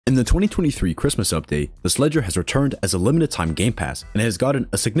In the 2023 Christmas update, the Sledger has returned as a limited time game pass and it has gotten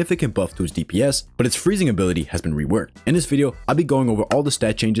a significant buff to its DPS, but its freezing ability has been reworked. In this video, I'll be going over all the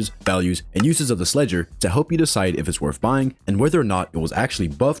stat changes, values, and uses of the Sledger to help you decide if it's worth buying and whether or not it was actually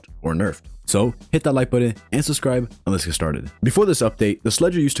buffed or nerfed. So hit that like button and subscribe and let's get started. Before this update, the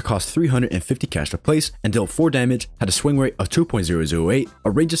Sledger used to cost 350 cash to place and dealt 4 damage, had a swing rate of 2.008,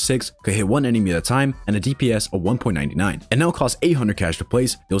 a range of 6, could hit 1 enemy at a time, and a DPS of 1.99. It now costs 800 cash to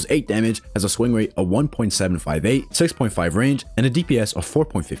place, deals 8 damage, has a swing rate of 1.758, 6.5 range, and a DPS of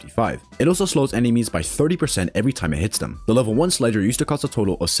 4.55. It also slows enemies by 30% every time it hits them. The level 1 Sledger used to cost a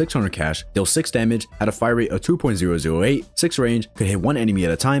total of 600 cash, deals 6 damage, had a fire rate of 2.008, 6 range, could hit 1 enemy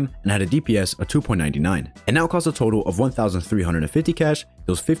at a time, and had a DPS of 2.99. It now costs a total of 1,350 cash,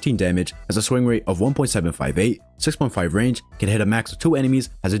 deals 15 damage, has a swing rate of 1.758, 6.5 range, can hit a max of 2 enemies,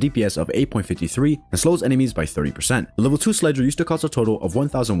 has a DPS of 8.53, and slows enemies by 30%. The level 2 Sledger used to cost a total of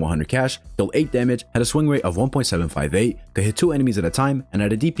 1,100 cash, dealt 8 damage, had a swing rate of 1.758, could hit 2 enemies at a time, and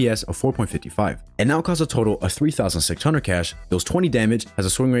had a DPS of 4.55. It now costs a total of 3,600 cash, deals 20 damage, has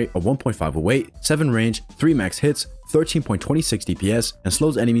a swing rate of 1.508, 7 range, 3 max hits, 13.26 DPS, and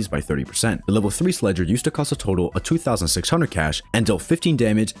slows enemies by 30%. The level 3 Sledger used to cost a total of 2,600 cash and dealt 15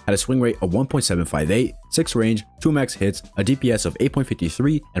 damage, had a swing rate of 1.758, 6 range, 2 max hits, a DPS of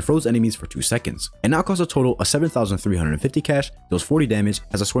 8.53, and froze enemies for 2 seconds. It now costs a total of 7,350 cash, deals 40 damage,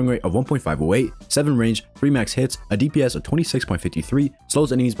 has a swing rate of 1.508, 7 range, 3 max hits, a DPS of 26.53,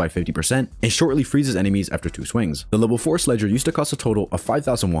 slows enemies by 50%, and shortly freezes enemies after 2 swings. The level 4 Sledger used to cost a total of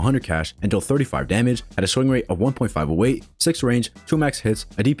 5,100 cash and dealt 35 damage, had a swing rate of 1.508, 6 range, 2 max hits,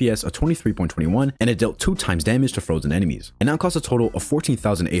 a DPS of 23.21, and it dealt 2 times damage to frozen enemies. It now costs a total of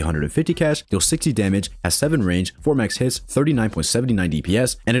 14,850 cash, deals 60 damage, has 7 range, 4 max hits, 39.79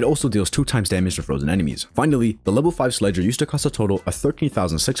 DPS, and it also deals 2 times damage to frozen enemies. Finally, the level 5 Sledger used to cost a total of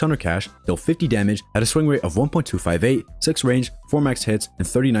 13,600 cash, dealt 50 damage, had a swing rate of 1.258, 6 range, 4 max hits, and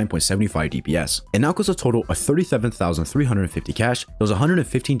 39.75 DPS. It now costs a total of 37,350 cash, deals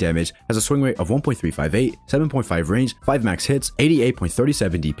 115 damage, has a swing rate of 1.358, 7.5 range, 5 max hits,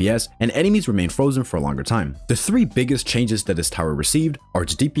 88.37 DPS, and enemies remain frozen for a longer time. The 3 biggest changes that this tower received are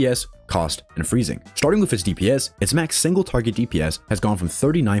its DPS, cost, and freezing. Starting with its DPS, its max single target DPS has gone from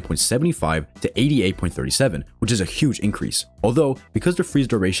 39.75 to 88.37, which is a huge increase. Although, because the freeze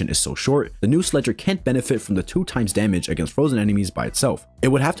duration is so short, the new Sledger can't benefit from the 2 times damage against frozen enemies by itself. It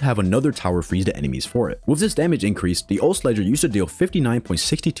would have to have another tower freeze the enemies for it. With this damage increase, the old Sledger used to deal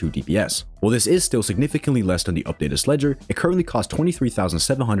 59.62 DPS. While this is still significantly less than the updated Sledger, it currently costs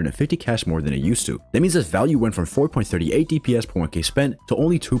 23,750 cash more than it used to. That means its value went from 4.38 DPS per 1k spent to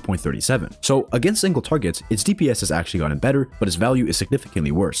only 2.37. So against single targets, its DPS has actually gotten better, but its value is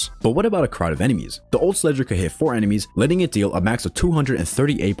significantly worse. But what about a crowd of enemies? The old Sledger could hit 4 enemies, letting it deal a max of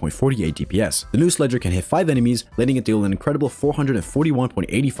 238.48 DPS. The new Sledger can hit 5 enemies, letting it deal an incredible 441.85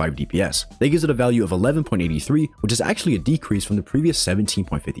 DPS. That gives it a value of 11.83, which is actually a decrease from the previous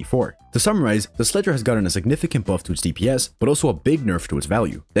 17.54. To summarize, the Sledger has gotten a significant buff to its DPS, but also a big nerf to its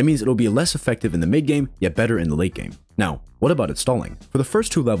value. That means it'll be less effective in the mid game, yet better in the late game. Now, what about its stalling? For the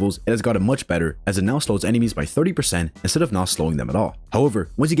first 2 levels, it has gotten much better as it now slows enemies by 30% instead of not slowing them at all.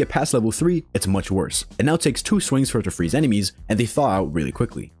 However, once you get past level 3, it's much worse. It now takes 2 swings for it to freeze enemies, and they thaw out really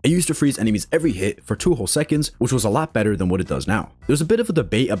quickly. It used to freeze enemies every hit for 2 whole seconds, which was a lot better than what it does now. There's a bit of a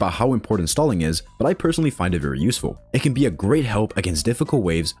debate about how important stalling is, but I personally find it very useful. It can be a great help against difficult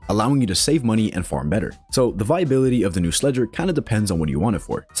waves, allowing you to save money and farm better. So the viability of the new Sledger kinda depends on what you want it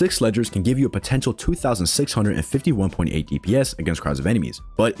for. 6 Sledgers can give you a potential 2,651.8 DPS against crowds of enemies,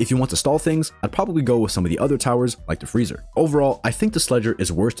 but if you want to stall things, I'd probably go with some of the other towers like the freezer. Overall, I think the Sledger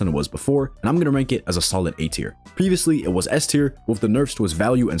is worse than it was before, and I'm gonna rank it as a solid A tier. Previously, it was S tier. With the nerfs to its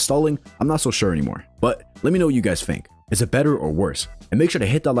value and stalling, I'm not so sure anymore. But let me know what you guys think. Is it better or worse? And make sure to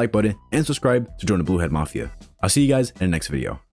hit that like button and subscribe to join the Blue Head Mafia. I'll see you guys in the next video.